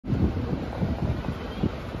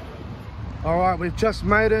All right, we've just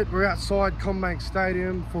made it. We're outside Combank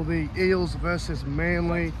Stadium for the Eels versus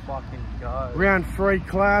Manly. Let's fucking go. Round 3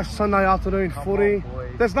 clash, Sunday afternoon footy.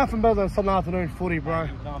 On, There's nothing better than Sunday afternoon footy, bro.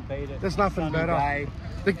 You can't beat it. There's nothing Sunny better. Day,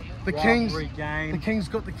 The Kings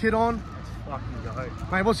got the kid on. Let's fucking go.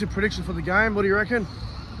 Mate, what's your prediction for the game? What do you reckon?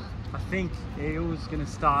 I think Eels gonna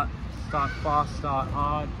start fast, start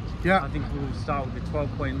hard. Yeah. I think we'll start with a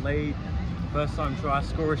 12-point lead. First time try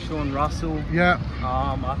scorer Sean Russell. Yeah.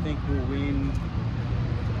 I think we'll win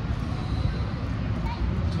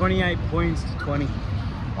 28 points to 20.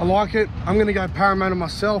 I like it. I'm going to go Parramatta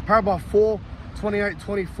myself. Parramatta by 4,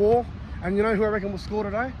 28-24. And you know who I reckon will score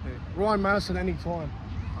today? Who? Ryan Madison anytime.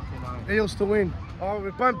 Fucking no. Eels to win. Oh,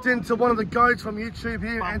 we've bumped into one of the goats from YouTube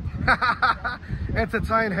here. And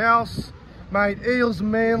Entertain House. Mate, Eels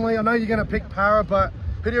Manly. I know you're going to pick Para, but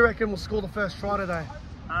who do you reckon will score the first try today?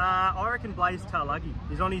 I reckon Blaze Tarluggi.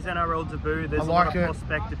 He's on his NRL debut. There's a like lot of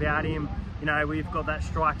prospect about him. You know, we've got that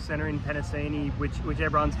strike centre in Penasini, which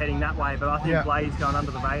everyone's heading that way, but I think Blaze going under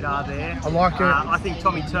the radar there. I like it. I think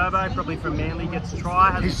Tommy Turbo, probably from Manly, gets a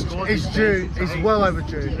try. He's due. He's well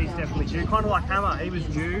overdue. He's definitely due. Kind of like Hammer. He was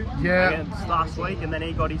due against last week, and then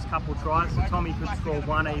he got his couple tries, so Tommy could score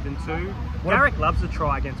 1, even 2. Garrick loves a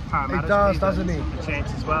try against Parramatta. He does, doesn't he? A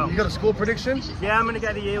chance as well. You got a score prediction? Yeah, I'm going to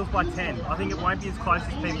go the Eels by 10. I think it won't be as close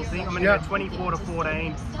as people think. I'm going to go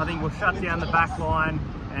 24-14. I think we'll shut down the back line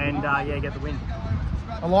and, get the win.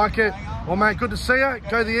 I like it. Well, mate, good to see you.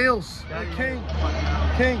 Go the Eels. Go King.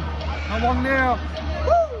 King. Come on now.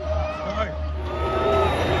 Woo!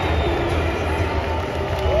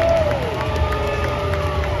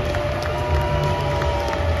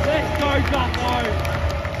 Let's go, Gutho!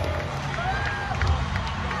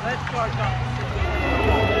 Let's go, Gutho!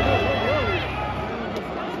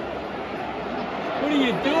 What are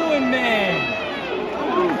you doing, man?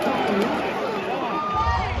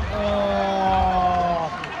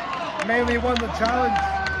 Manly won the challenge.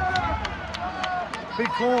 Big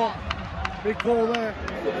call. Big call there.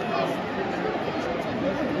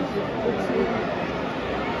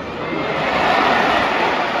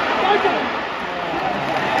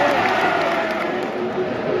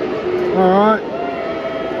 All right.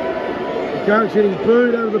 Garrett's getting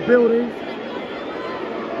booed out of the building.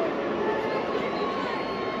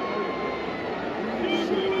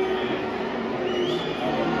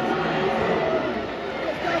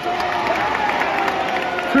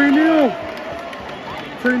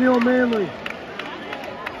 Two nil Manly.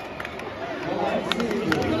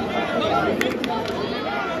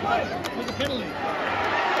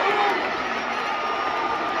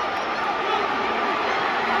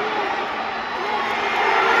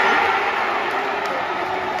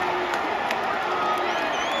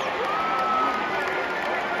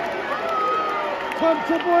 Come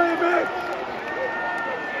to Boyovich.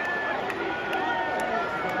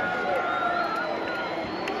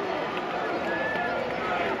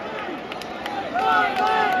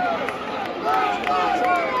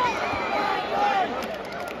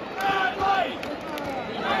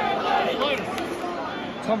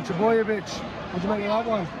 Tom Trbojevic, what'd you make of that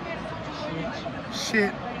one?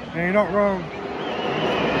 Shit. Yeah, you're not wrong.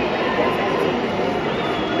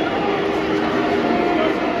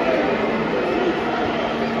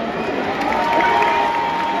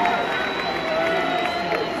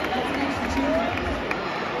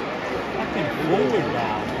 Fucking forward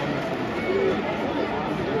now.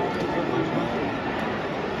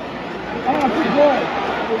 Oh, good boy.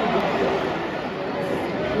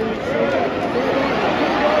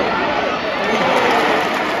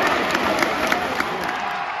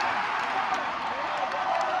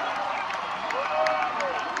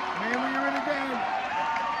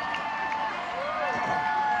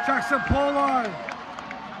 Jackson Polo.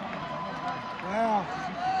 Wow.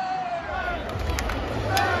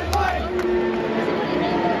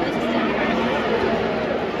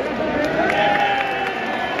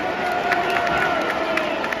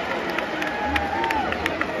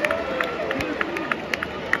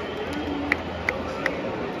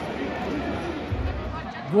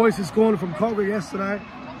 Voice is scoring from Colby yesterday.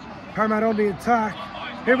 Parramatta on the attack.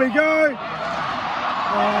 Here we go.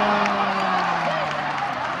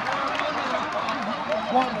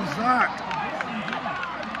 What was that?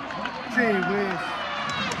 Gee whiz.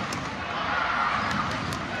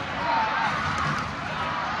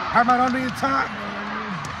 Parramatta on the attack.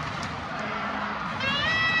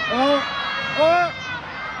 Ooh.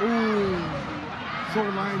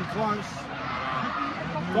 Short lane, close.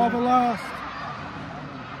 Driver last.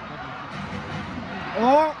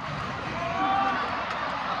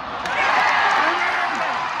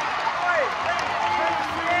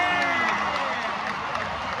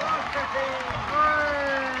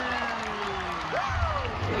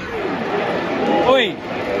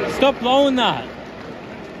 Stop blowing that.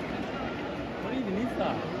 What even is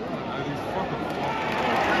that?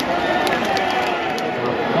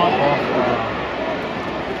 Hold on.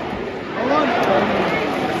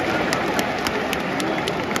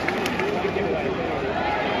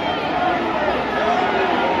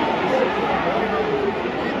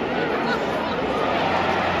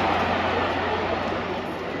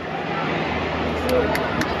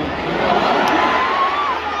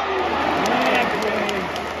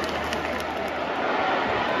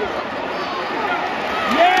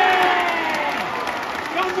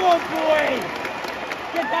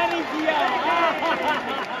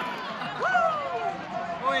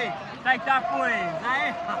 Take that, boys,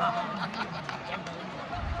 eh?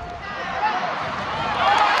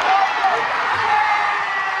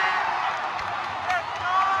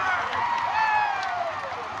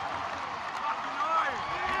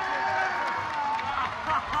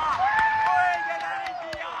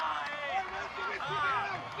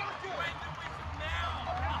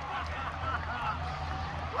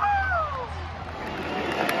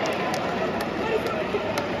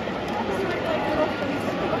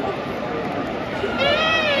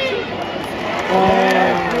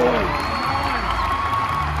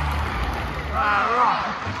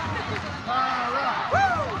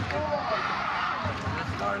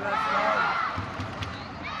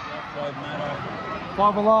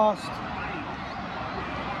 Five are last.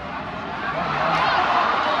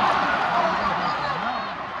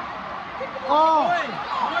 Oh!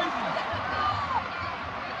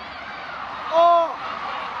 Oh!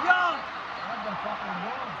 Yeah!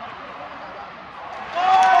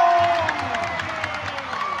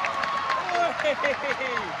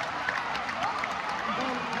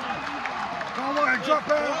 Come on, drop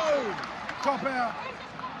out! Drop out!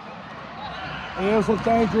 The Eels look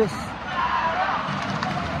dangerous.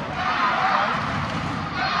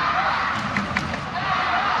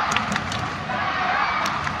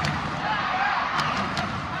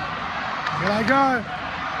 Here they go.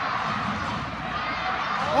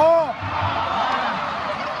 Oh!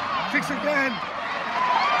 Fix again.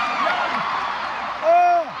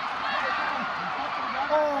 Oh!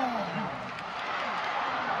 Oh!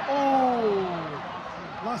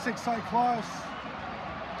 Oh! Last six so close.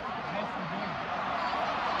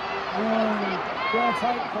 Ground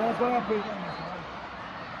take, ground burpee.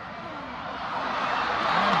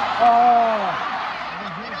 Oh!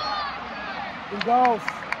 In goals.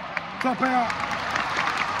 Top out.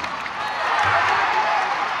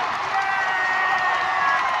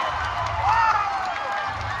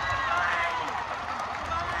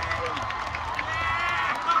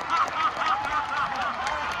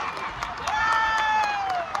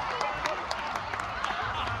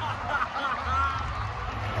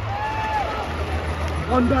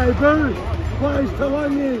 One day, boo. Plays to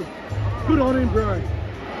 1 year. Good on him, bro.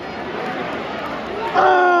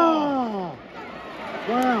 Oh!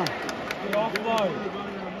 Wow.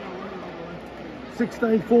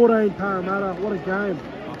 16-14 Parramatta. What a game.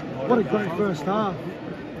 What a great first half.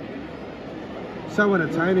 So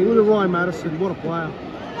entertaining. Look at Ryan Madison. What a player.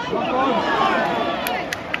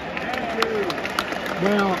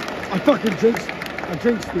 Wow. I fucking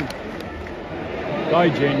jinxed him. Go,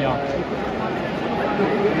 Junior.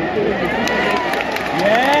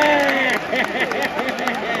 Yeah!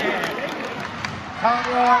 Can't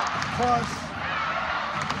right. Close.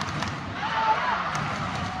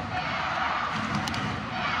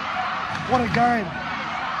 What a game.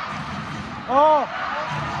 Oh!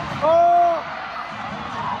 Oh!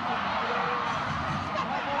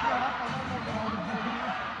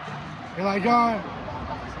 Here they go.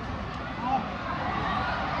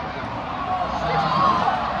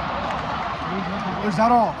 Is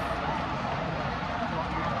that off?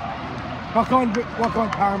 Rock on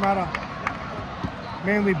Parramatta.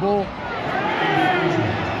 Manly ball.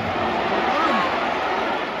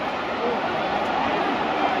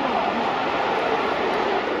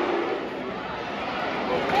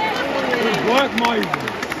 Good work, Moses.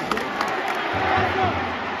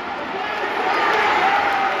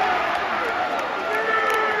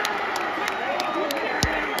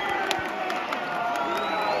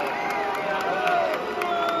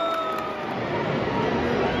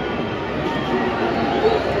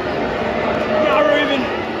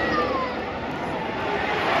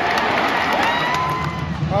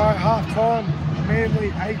 Alright, half time. Manly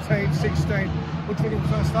 18-16. What do you think of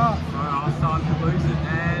the first half? I was starting to lose it,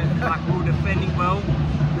 and like we were defending well.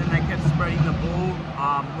 Then they kept spreading the ball.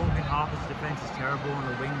 Morgan Harper's defense is terrible on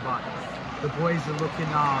the wing, but the boys are looking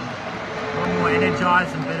a lot more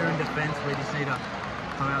energized and better in defense. We just need to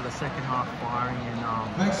come out the second half firing and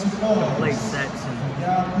complete sets and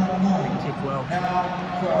kick well.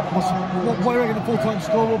 What do you reckon the full-time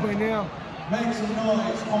score will be now? Eels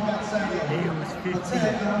 50,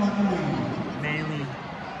 Manly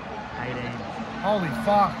 18. Holy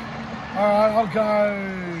fuck. Alright, I'll go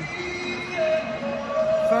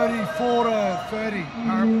 34 to 30.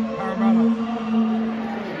 Parramatta.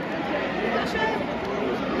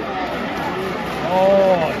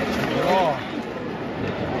 Oh, God.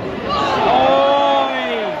 Oi!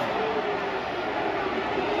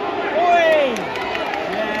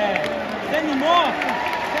 Yeah. Send him off.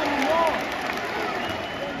 Send him off.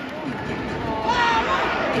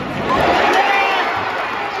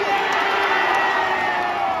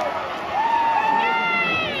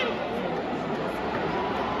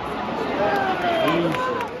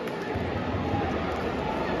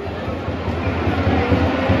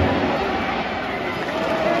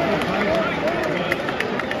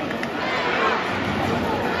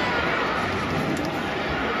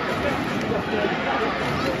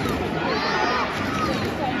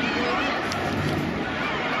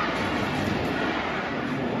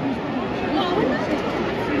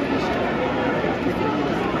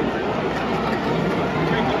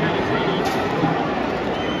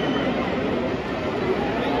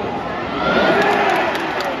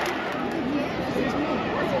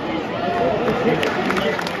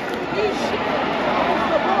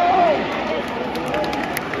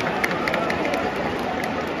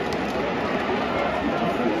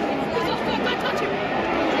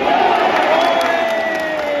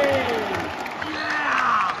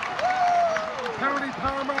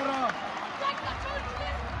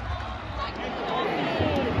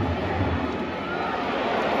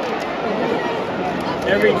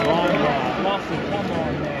 Every time, Mossy, come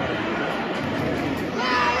on, man.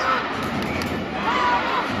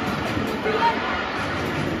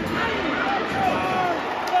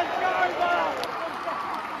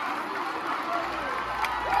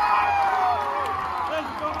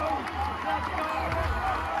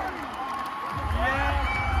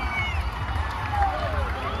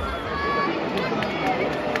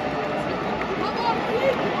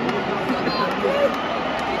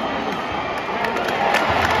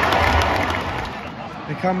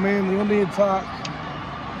 They come Manly on the attack.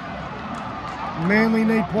 Manly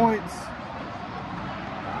need points.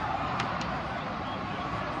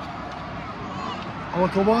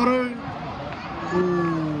 Awakawaru.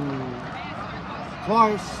 Ooh.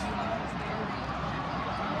 Close.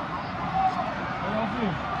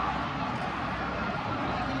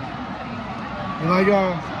 Here they go.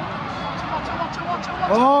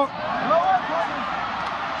 Oh!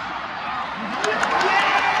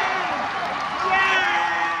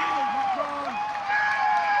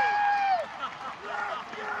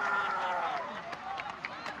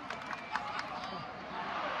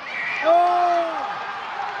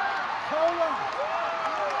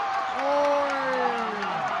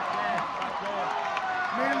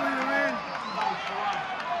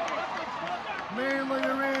 Manly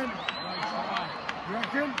are in. You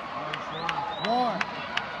reckon? Why?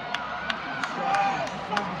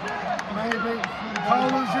 Maybe.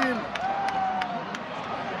 Cola's in.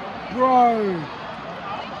 Bro.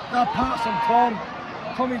 That pass on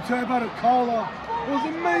Tommy Turbo to Cola. It was a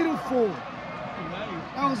metre full.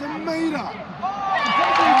 That was a metre.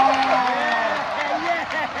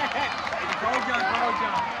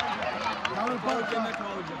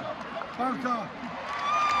 Bunker.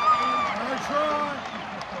 No try.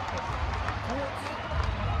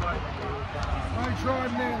 No try,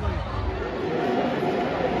 Manly.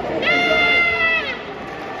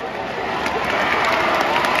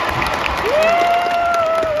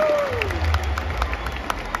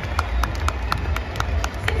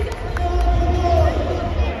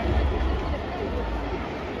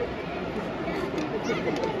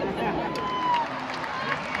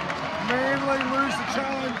 Manly lose the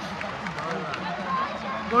challenge.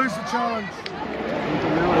 Lose the challenge.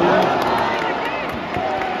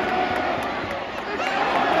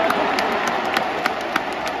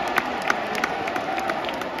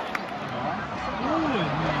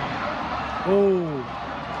 Oh.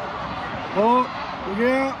 Oh, look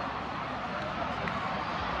out.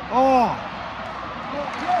 Oh.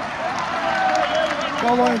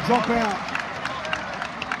 Goal line drop out.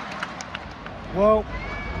 Well,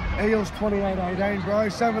 Eels 28-18, bro.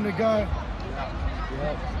 7 to go.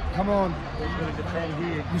 Come on.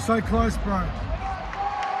 You're so close, bro.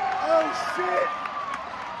 Oh, shit.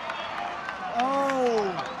 Oh.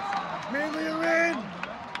 Manly are in.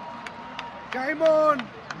 Game on.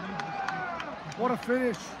 What a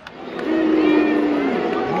finish.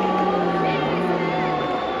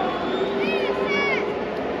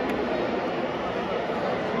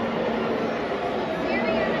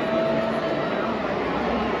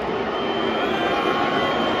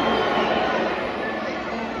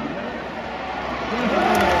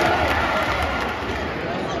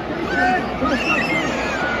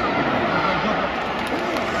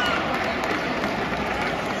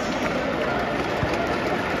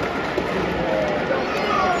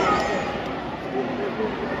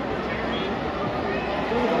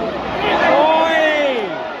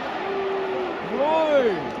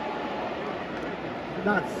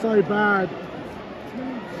 so bad.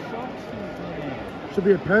 Should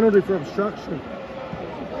be a penalty for obstruction.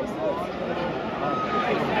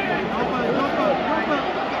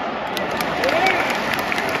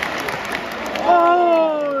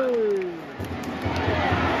 Oh!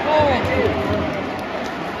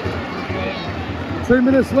 2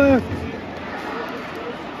 minutes left.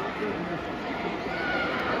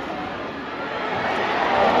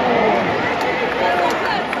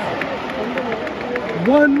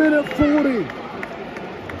 One minute 40.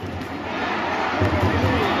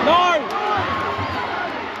 No!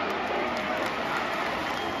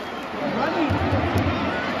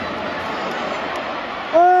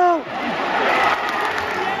 Oh!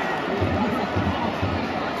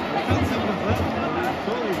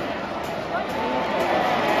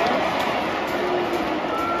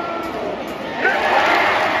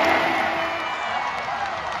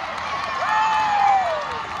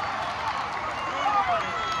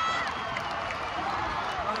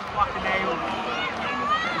 Fucking Eels.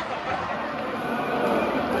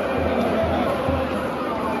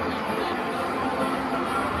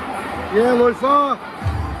 Yeah, Lufa.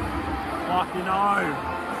 Fucking no.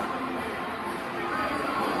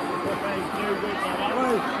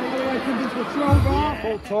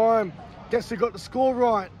 Full time. Guess who got the score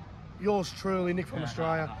right? Yours truly, Nick from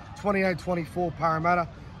Australia. 28-24 Parramatta.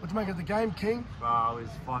 What'd you make of the game, King? Wow, it was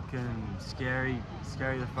fucking scary.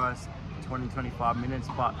 Scary the first 20-25 minutes,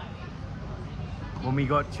 but when we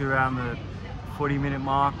got to around the 40-minute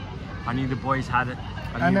mark, I knew the boys had it.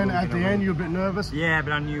 And then at the end, you were a bit nervous? Yeah,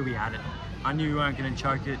 but I knew we had it. I knew we weren't going to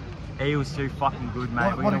choke it. Eels too fucking good,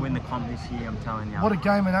 mate. We're going to win the comp this year, I'm telling you. What a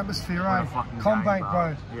game and atmosphere, eh? What a fucking Combank, game,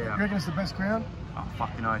 bro. Yeah. You reckon it's the best ground? Oh,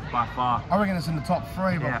 fucking oath, by far. I reckon it's in the top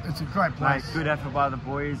 3, but Yeah. it's a great place. Mate, good effort by the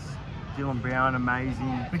boys. Dylan Brown,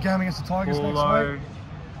 amazing. Big game against the Tigers Paulo, next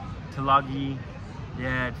week. Tulagi.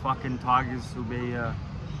 Yeah, fucking Tigers will be a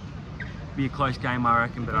close game, I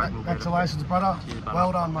reckon. But I reckon we'll get it. Congratulations, brother. Cheers, brother.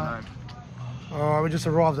 Well done, Fucking mate. oath. Alright, we just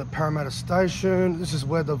arrived at Parramatta Station. This is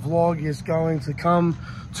where the vlog is going to come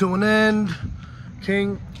to an end.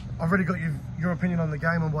 King, I've already got your opinion on the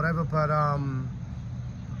game and whatever, but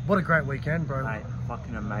what a great weekend, bro. Mate,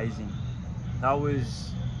 fucking amazing. That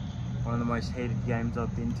was one of the most heated games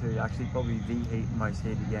I've been to. Actually, probably the most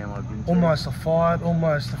heated game I've been to. Almost a fight,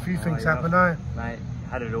 almost a few things happened, eh? Mate,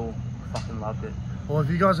 had it all. Fucking loved it. Well, if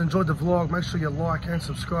you guys enjoyed the vlog, make sure you like and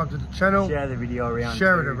subscribe to the channel. Share the video around.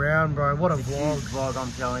 Share it around, bro. What a It's a vlog. huge vlog,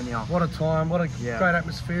 I'm telling you. What a time. What a great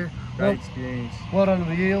atmosphere. Great experience. Well done to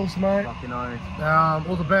the Eels, mate. Fucking oath.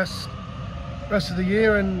 All the best rest of the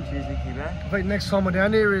year, and Cheers, Nicky, man. I think next time we're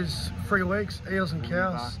down here is 3 weeks. Eels and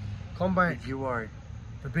Cows. Combank. Don't you worry.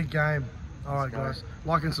 The big game. Alright, Let's go. guys.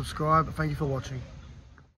 Like and subscribe. Thank you for watching.